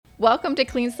Welcome to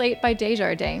Clean Slate by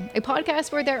Desjardins, a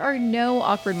podcast where there are no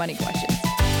awkward money questions.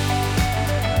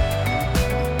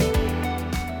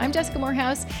 I'm Jessica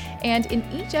Morehouse, and in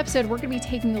each episode, we're going to be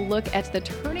taking a look at the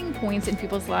turning points in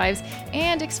people's lives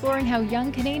and exploring how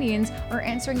young Canadians are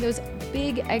answering those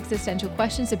big existential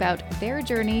questions about their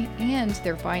journey and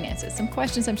their finances. Some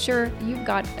questions I'm sure you've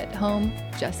got at home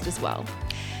just as well.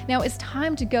 Now, it's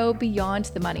time to go beyond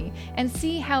the money and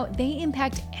see how they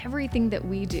impact everything that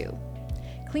we do.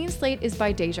 Clean Slate is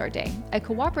by Desjardins, a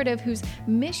cooperative whose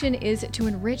mission is to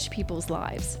enrich people's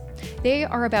lives. They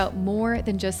are about more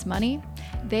than just money.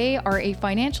 They are a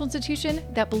financial institution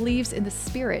that believes in the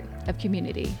spirit of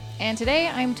community. And today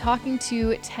I'm talking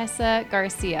to Tessa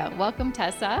Garcia. Welcome,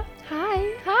 Tessa.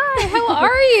 Hi. Hi, how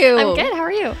are you? I'm good. How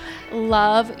are you?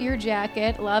 Love your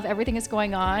jacket. Love everything that's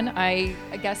going on. I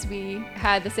guess we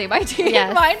had the same idea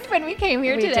in mind when we came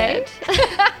here today.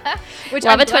 Which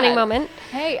love a twinning moment.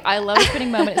 Hey, I love a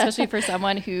twinning moment, especially for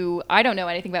someone who I don't know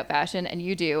anything about fashion and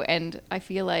you do. And I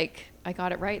feel like I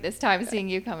got it right this time, seeing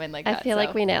you come in like that. I feel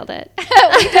like we nailed it. We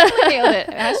definitely nailed it.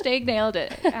 Hashtag nailed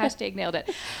it. Hashtag nailed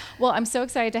it. Well, I'm so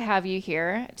excited to have you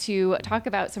here to talk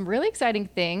about some really exciting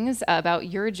things about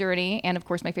your journey and, of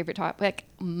course, my favorite topic,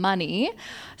 money.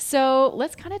 So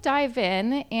let's kind of dive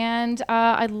in. And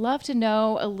I'd love to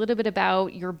know a little bit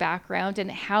about your background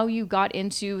and how you got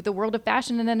into the world of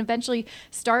fashion and then eventually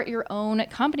start your own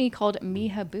company called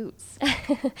Miha Boots.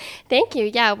 Thank you.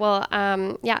 Yeah, well,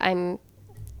 I'm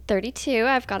 32.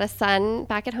 I've got a son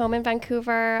back at home in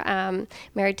Vancouver,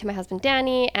 married to my husband,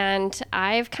 Danny, and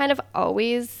I've kind of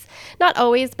not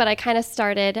always, but I kind of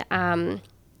started more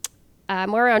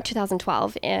around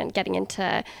 2012 and getting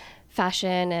into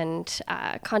fashion and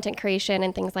content creation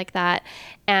and things like that.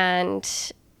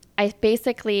 And I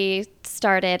basically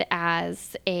started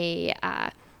as a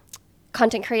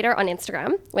content creator on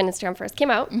Instagram when Instagram first came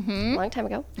out, a long time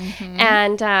ago.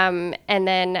 And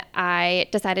then I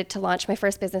decided to launch my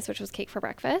first business, which was Cake for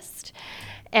Breakfast.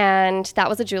 And that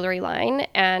was a jewelry line.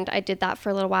 And I did that for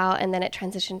a little while. And then it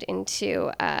transitioned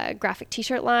into a graphic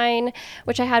t-shirt line,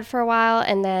 which I had for a while.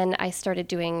 And then I started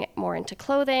doing more into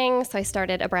clothing. So I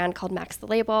started a brand called Max the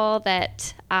Label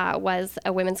that was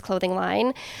a women's clothing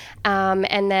line.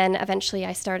 And then eventually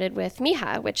I started with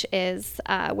Miha, which is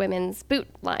a women's boot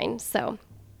line. So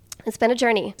it's been a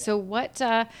journey. So what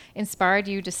inspired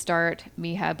you to start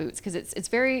Miha Boots? Because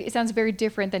it sounds very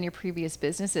different than your previous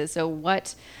businesses. So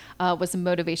what was the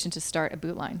motivation to start a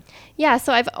boot line? Yeah,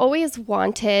 so I've always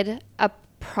wanted a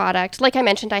product. Like I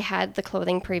mentioned, I had the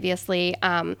clothing previously.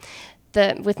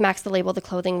 With Max the Label, the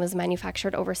clothing was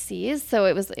manufactured overseas, so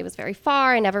it was very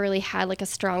far. I never really had like a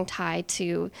strong tie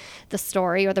to the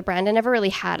story or the brand. I never really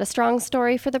had a strong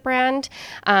story for the brand,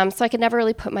 so I could never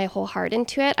really put my whole heart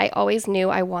into it. I always knew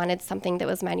I wanted something that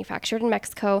was manufactured in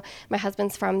Mexico. My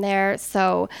husband's from there,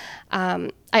 so I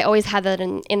always had that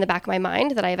in the back of my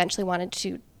mind that I eventually wanted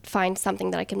to find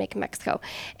something that I could make in Mexico.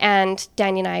 And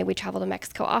Danny and I, we travel to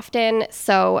Mexico often.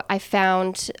 So I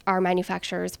found our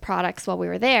manufacturer's products while we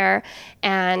were there,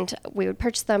 and we would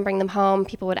purchase them, bring them home.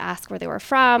 People would ask where they were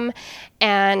from.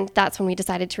 And that's when we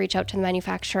decided to reach out to the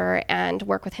manufacturer and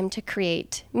work with him to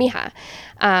create Miha.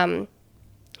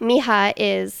 Miha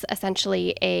is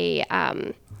essentially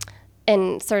an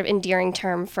sort of endearing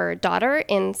term for daughter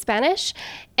in Spanish.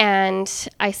 And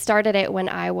I started it when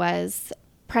I was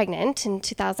pregnant in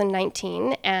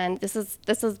 2019, and this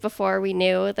is before we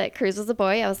knew that Cruz was a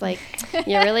boy. I was like,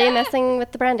 you're really messing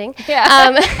with the branding.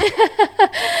 Yeah.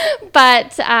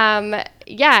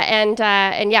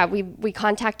 We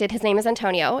contacted, his name is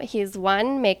Antonio. He's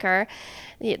one maker.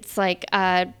 It's like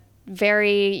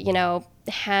very,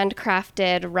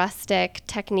 handcrafted, rustic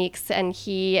techniques, and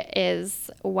he is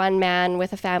one man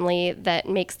with a family that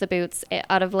makes the boots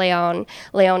out of León.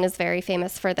 León is very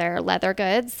famous for their leather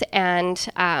goods, and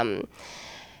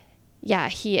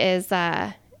he is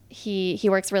he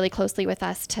works really closely with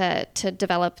us to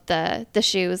develop the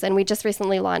shoes, and we just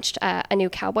recently launched a new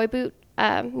cowboy boot,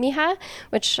 Miha,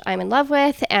 which I'm in love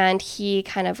with, and he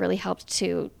kind of really helped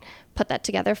to put that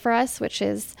together for us, which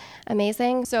is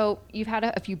amazing. So you've had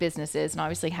a few businesses and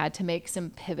obviously had to make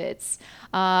some pivots.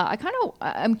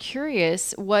 I'm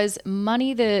curious, was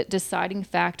money the deciding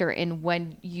factor in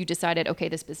when you decided, okay,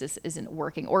 this business isn't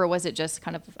working? Or was it just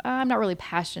kind of, I'm not really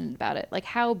passionate about it? Like,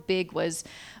 how big was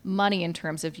money in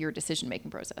terms of your decision-making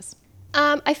process?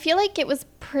 I feel like it was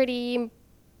pretty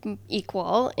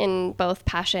equal in both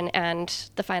passion and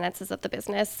the finances of the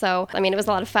business. So, I mean, it was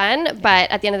a lot of fun, but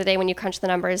at the end of the day, when you crunch the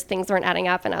numbers, things weren't adding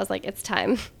up, and I was like, it's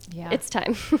time. Yeah. It's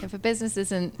time. If a business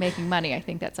isn't making money, I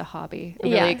think that's a hobby, a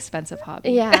really expensive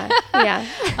hobby. Yeah. Yeah.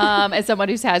 As someone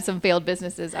who's had some failed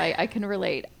businesses, I can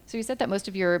relate. So you said that most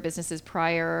of your businesses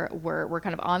prior were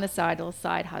kind of on the side, a little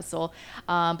side hustle.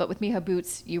 But with Miha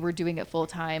Boots, you were doing it full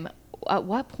time. At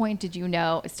what point did you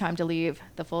know it's time to leave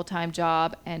the full-time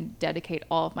job and dedicate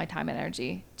all of my time and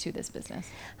energy to this business?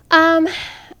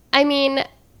 I mean,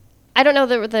 I don't know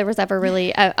that there was ever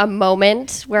really a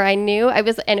moment where I knew and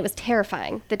it was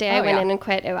terrifying. The day I went in and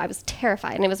quit, I was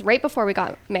terrified. And it was right before we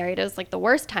got married. It was like the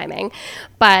worst timing,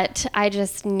 but I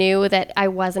just knew that I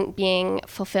wasn't being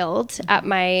fulfilled at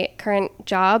my current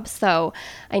job. So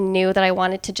I knew that I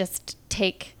wanted to just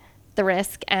take the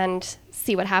risk and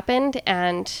see what happened.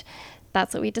 And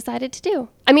that's what we decided to do.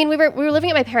 I mean, we were living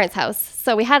at my parents' house,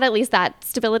 so we had at least that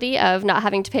stability of not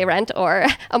having to pay rent or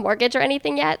a mortgage or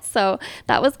anything yet. So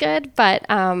that was good. But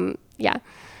yeah.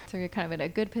 So you're kind of in a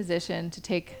good position to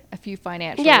take a few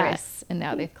financial risks, and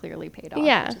now they've clearly paid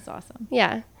off, which is awesome.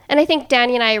 Yeah. And I think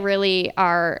Danny and I really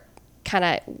are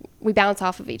we bounce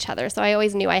off of each other. So I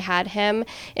always knew I had him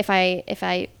if I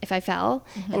fell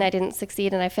and I didn't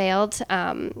succeed and I failed.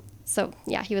 So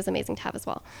yeah, he was amazing to have as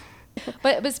well.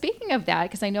 But speaking of that,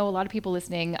 because I know a lot of people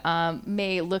listening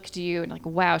may look to you and like,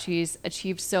 wow, she's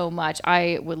achieved so much.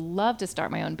 I would love to start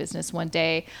my own business one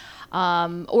day.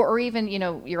 Or even,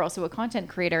 you're also a content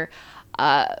creator.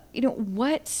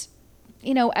 What,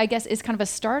 I guess is kind of a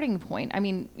starting point. I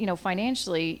mean,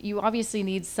 financially, you obviously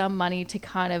need some money to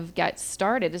kind of get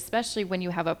started, especially when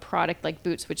you have a product like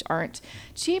boots, which aren't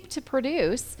cheap to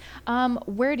produce.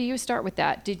 Where do you start with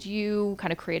that? Did you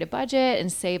kind of create a budget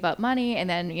and save up money and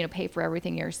then, pay for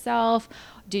everything yourself?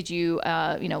 Did you,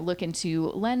 look into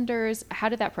lenders? How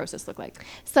did that process look like?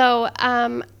 So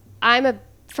I'm a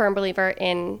firm believer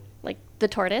in like the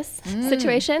tortoise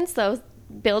situation. So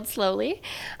build slowly.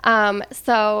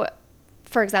 So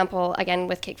for example, again,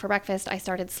 with Cake for Breakfast, I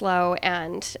started slow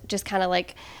and just kind of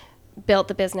like built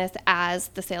the business as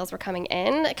the sales were coming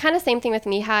in. Kind of same thing with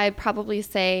Miha. I'd probably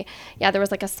say, there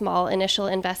was like a small initial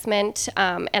investment,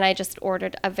 and I just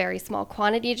ordered a very small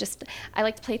quantity. I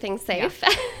like to play things safe.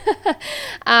 Yeah.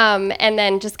 And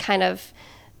then just kind of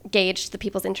gauged the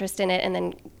people's interest in it and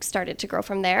then started to grow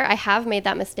from there. I have made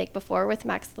that mistake before with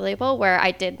Max the Label, where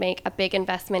I did make a big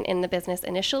investment in the business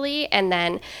initially and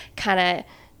then kind of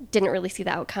didn't really see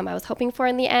the outcome I was hoping for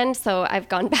in the end. So I've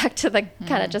gone back to the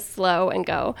kind of just slow and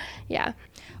go. Yeah.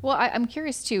 Well, I'm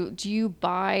curious too, do you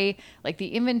buy like the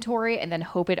inventory and then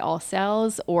hope it all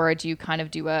sells? Or do you kind of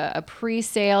do a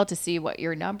pre-sale to see what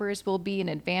your numbers will be in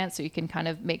advance so you can kind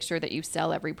of make sure that you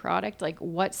sell every product? Like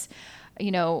what's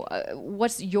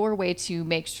your way to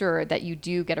make sure that you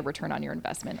do get a return on your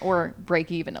investment or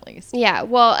break even at least? Yeah.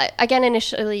 Well, again,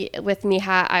 initially with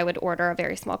Miha, I would order a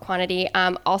very small quantity.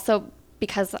 Also,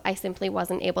 because I simply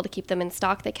wasn't able to keep them in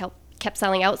stock, they kept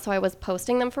selling out. So I was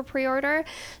posting them for pre-order.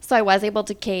 So I was able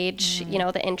to gauge,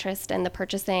 the interest and the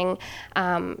purchasing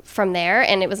from there.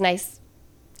 And it was nice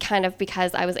kind of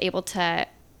because I was able to,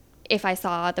 if I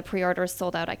saw the pre-orders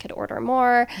sold out, I could order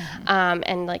more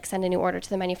and like send a new order to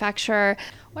the manufacturer.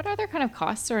 What other kind of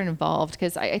costs are involved?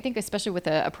 Because I think especially with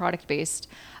a product-based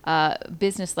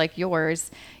business like yours,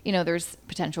 there's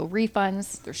potential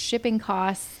refunds, there's shipping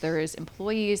costs, there's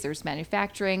employees, there's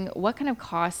manufacturing. What kind of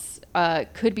costs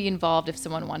could be involved if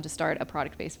someone wanted to start a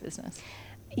product-based business?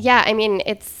 Yeah, I mean,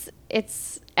 it's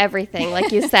everything.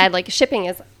 Like you said, like shipping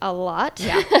is a lot.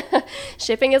 Yeah.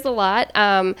 Shipping is a lot.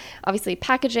 Obviously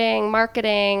packaging,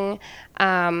 marketing.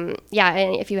 And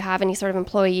if you have any sort of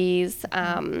employees,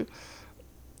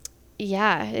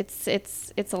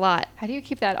 it's a lot. How do you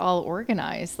keep that all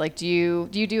organized? Like, do you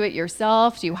do it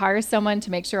yourself? Do you hire someone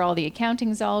to make sure all the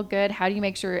accounting's all good? How do you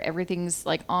make sure everything's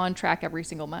like on track every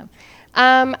single month?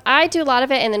 I do a lot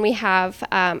of it, and then we have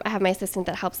I have my assistant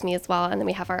that helps me as well, and then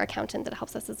we have our accountant that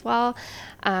helps us as well.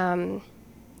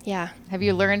 Yeah. Have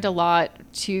you learned a lot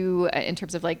in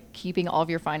terms of like keeping all of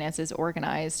your finances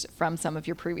organized from some of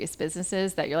your previous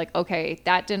businesses that you're like, okay,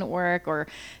 that didn't work, or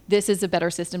this is a better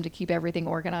system to keep everything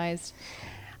organized?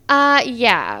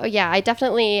 Yeah. I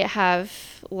definitely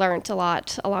have learned a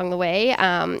lot along the way,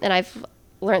 and I've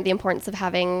learned the importance of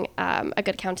having a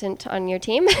good accountant on your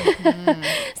team.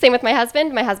 Same with my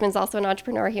husband. My husband's also an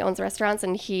entrepreneur. He owns restaurants,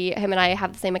 and him and I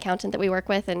have the same accountant that we work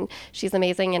with, and she's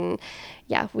amazing. And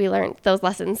yeah, we learned those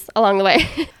lessons along the way.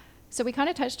 So we kind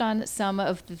of touched on some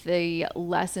of the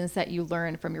lessons that you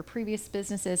learned from your previous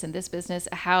businesses and this business,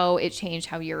 how it changed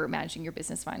how you're managing your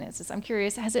business finances. I'm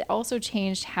curious, has it also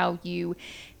changed how you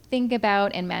think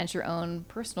about and manage your own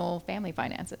personal family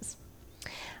finances?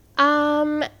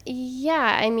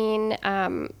 Yeah, I mean,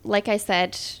 like I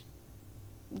said,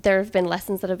 there have been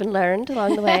lessons that have been learned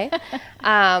along the way.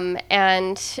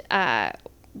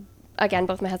 Again,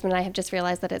 both my husband and I have just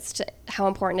realized that how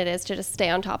important it is to just stay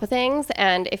on top of things.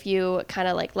 And if you kind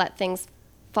of like let things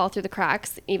fall through the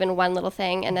cracks, even one little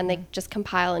thing, and then they just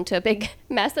compile into a big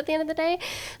mess at the end of the day.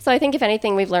 So I think if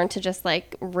anything, we've learned to just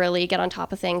like really get on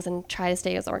top of things and try to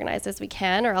stay as organized as we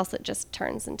can, or else it just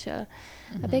turns into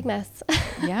a big mess.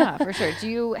 Yeah, for sure. Do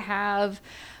you have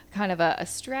kind of a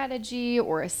strategy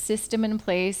or a system in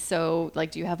place? So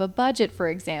like, do you have a budget, for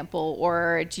example,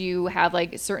 or do you have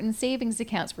like certain savings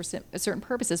accounts for certain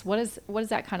purposes? What does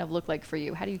that kind of look like for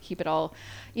you? How do you keep it all,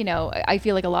 I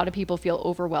feel like a lot of people feel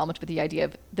overwhelmed with the idea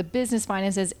of the business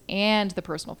finances and the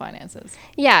personal finances.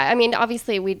 Yeah. I mean,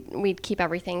 obviously we'd keep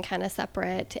everything kind of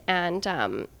separate,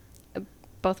 and,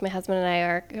 both my husband and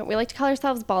I we like to call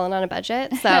ourselves balling on a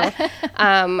budget. So,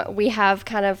 we have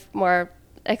kind of more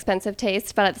expensive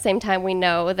taste, but at the same time we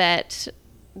know that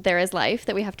there is life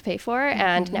that we have to pay for,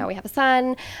 and now we have a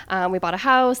son, we bought a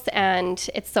house, and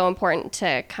it's so important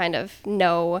to kind of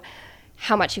know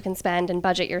how much you can spend and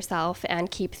budget yourself and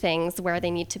keep things where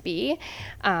they need to be.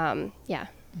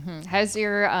 Has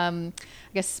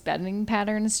your spending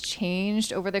patterns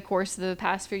changed over the course of the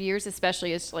past few years,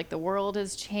 especially as like the world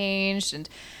has changed and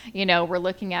we're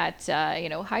looking at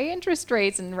high interest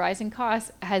rates and rising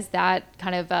costs? Has that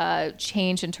kind of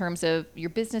changed in terms of your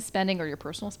business spending or your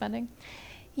personal spending?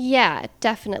 Yeah,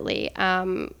 definitely.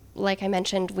 Like I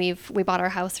mentioned, we bought our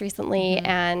house recently,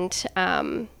 and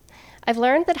I've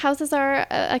learned that houses are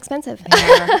expensive.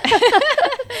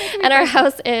 And our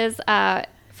house is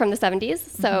from the 70s,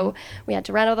 so we had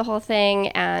to reno the whole thing,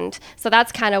 and so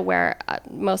that's kind of where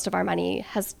most of our money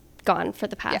has gone for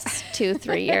the past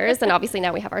 2-3 years. And obviously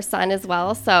now we have our son as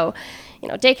well, so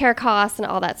daycare costs and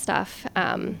all that stuff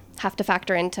have to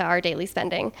factor into our daily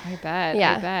spending. I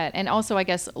bet. And also, I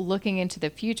guess, looking into the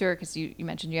future, because you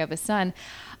mentioned you have a son,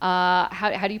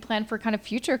 how do you plan for kind of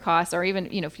future costs, or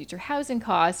even future housing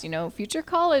costs, future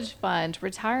college fund,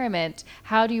 retirement?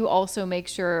 How do you also make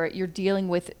sure you're dealing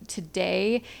with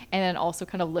today, and then also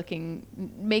kind of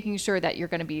making sure that you're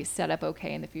going to be set up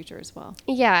okay in the future as well?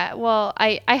 Yeah, well,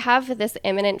 I have this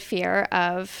imminent fear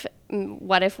of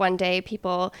what if one day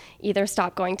people either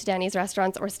stop going to Danny's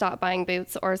restaurants or stop buying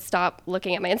boots or stop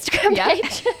looking at my Instagram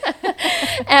page.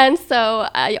 And so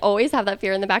I always have that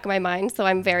fear in the back of my mind. So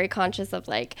I'm very conscious of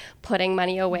like putting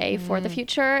money away for the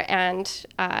future. And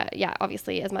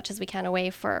obviously as much as we can away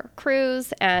for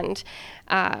cruise. And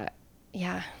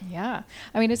yeah.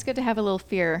 I mean, it's good to have a little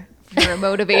fear for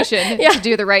motivation to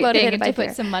do the right thing and to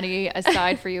put some money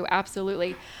aside for you.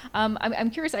 Absolutely. I'm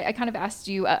curious, I kind of asked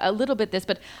you a little bit this,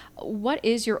 but what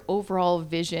is your overall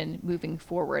vision moving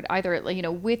forward? Either,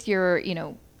 with your,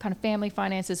 kind of family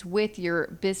finances, with your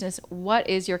business, what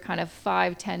is your kind of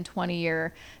 5, 10,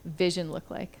 20-year vision look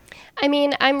like? I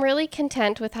mean, I'm really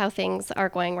content with how things are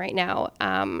going right now.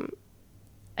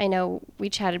 I know we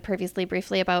chatted previously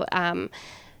briefly about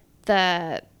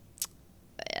the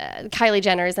Kylie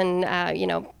Jenners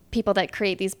and, people that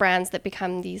create these brands that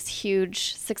become these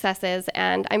huge successes.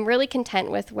 And I'm really content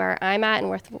with where I'm at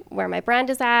and with where my brand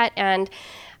is at. And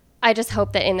I just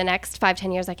hope that in the next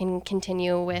 5-10 years, I can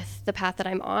continue with the path that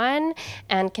I'm on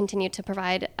and continue to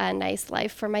provide a nice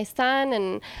life for my son.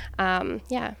 And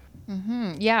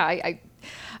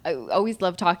I always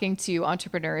love talking to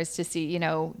entrepreneurs to see,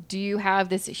 do you have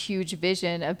this huge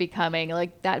vision of becoming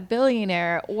like that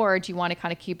billionaire, or do you want to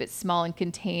kind of keep it small and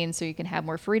contained so you can have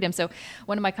more freedom? So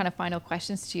one of my kind of final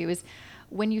questions to you is,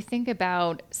 when you think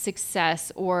about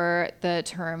success or the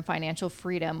term financial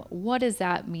freedom, what does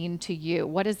that mean to you?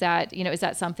 What is that, is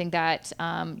that something that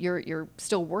you're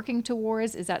still working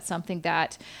towards? Is that something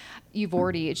that you've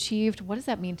already achieved? What does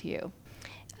that mean to you?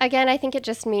 Again, I think it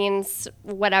just means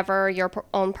whatever your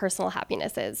own personal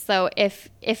happiness is. So if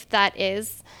that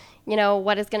is,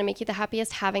 what is going to make you the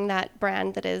happiest, having that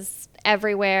brand that is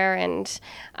everywhere and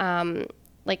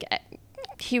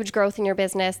huge growth in your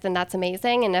business, then that's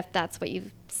amazing. And if that's what you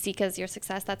seek as your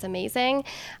success, that's amazing.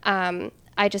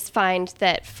 I just find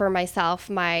that for myself,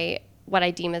 what I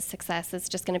deem as success is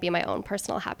just going to be my own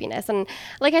personal happiness. And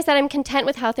like I said, I'm content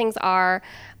with how things are.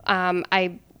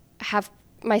 I have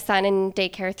my son in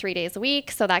daycare 3 days a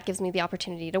week, so that gives me the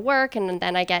opportunity to work, and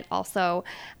then I get also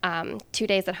 2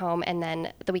 days at home and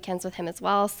then the weekends with him as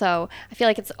well. So I feel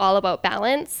like it's all about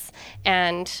balance,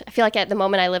 and I feel like at the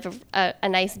moment I live a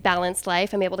nice balanced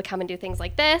life. I'm able to come and do things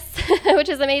like this, which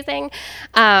is amazing.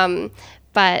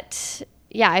 But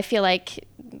yeah, I feel like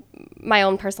my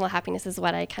own personal happiness is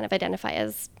what I kind of identify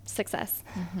as success.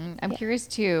 I'm curious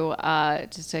too,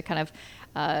 just to kind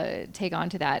of take on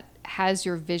to that. Has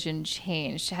your vision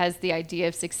changed? Has the idea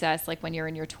of success, like when you're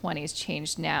in your 20s,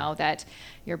 changed now that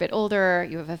you're a bit older,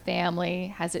 you have a family?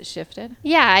 Has it shifted?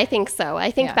 Yeah, I think so.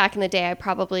 I think back in the day, I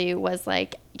probably was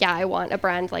like, yeah, I want a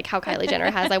brand like how Kylie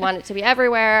Jenner has. I want it to be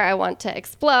everywhere. I want to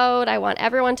explode. I want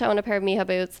everyone to own a pair of Miha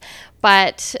boots.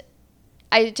 But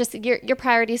I just, your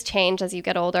priorities change as you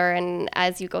get older and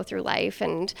as you go through life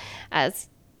and as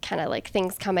kind of like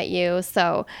things come at you.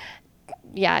 So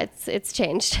yeah, it's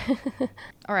changed.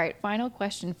 All right, final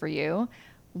question for you.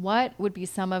 What would be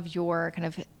some of your kind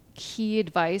of key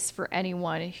advice for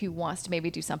anyone who wants to maybe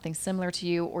do something similar to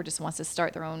you or just wants to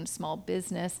start their own small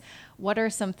business? What are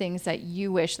some things that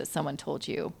you wish that someone told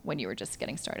you when you were just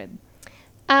getting started?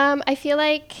 I feel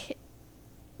like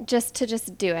just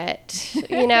do it.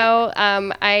 You know,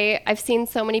 I've seen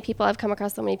so many people, I've come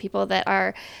across so many people that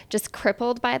are just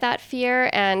crippled by that fear,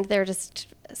 and they're just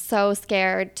so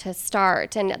scared to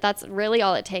start. And that's really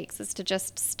all it takes, is to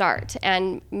just start.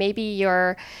 And maybe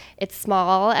it's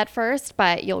small at first,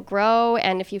 but you'll grow.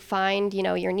 And if you find, you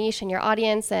know, your niche and your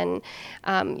audience, and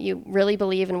you really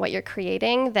believe in what you're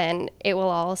creating, then it will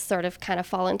all sort of kind of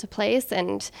fall into place,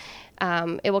 and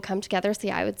it will come together. So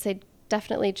yeah, I would say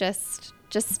definitely just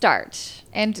start.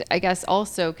 And I guess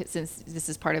also, since this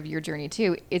is part of your journey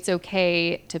too, it's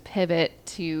okay to pivot,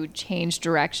 to change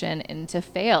direction, and to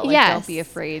fail. Like, don't be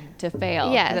afraid to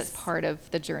fail. Yes. That's part of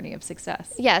the journey of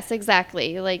success. Yes,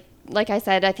 exactly. Like I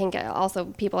said, I think also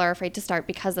people are afraid to start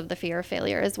because of the fear of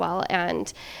failure as well.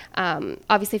 And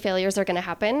obviously failures are going to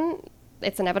happen.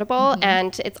 It's inevitable,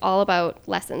 and it's all about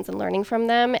lessons and learning from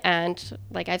them. And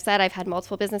like I've said, I've had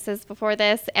multiple businesses before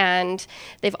this, and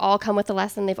they've all come with a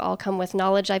lesson. They've all come with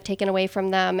knowledge I've taken away from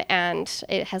them, and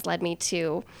it has led me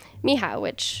to Miha,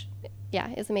 which,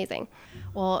 yeah, is amazing.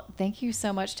 Well, thank you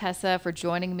so much, Tessa, for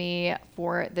joining me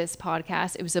for this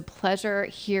podcast. It was a pleasure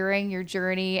hearing your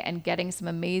journey and getting some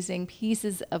amazing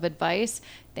pieces of advice.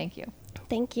 Thank you.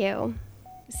 Thank you.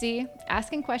 See,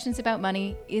 asking questions about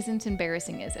money isn't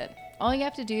embarrassing, is it? All you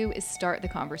have to do is start the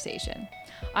conversation.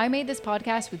 I made this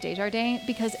podcast with Desjardins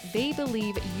because they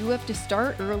believe you have to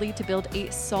start early to build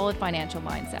a solid financial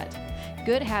mindset.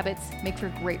 Good habits make for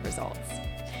great results.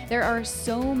 There are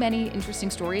so many interesting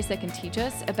stories that can teach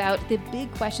us about the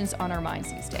big questions on our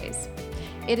minds these days.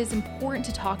 It is important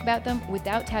to talk about them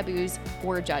without taboos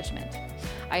or judgment.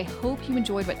 I hope you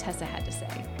enjoyed what Tessa had to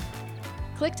say.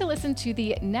 Click to listen to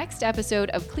the next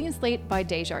episode of Clean Slate by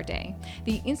Desjardins,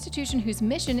 the institution whose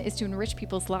mission is to enrich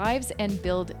people's lives and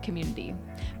build community.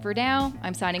 For now,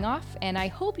 I'm signing off, and I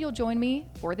hope you'll join me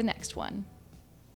for the next one.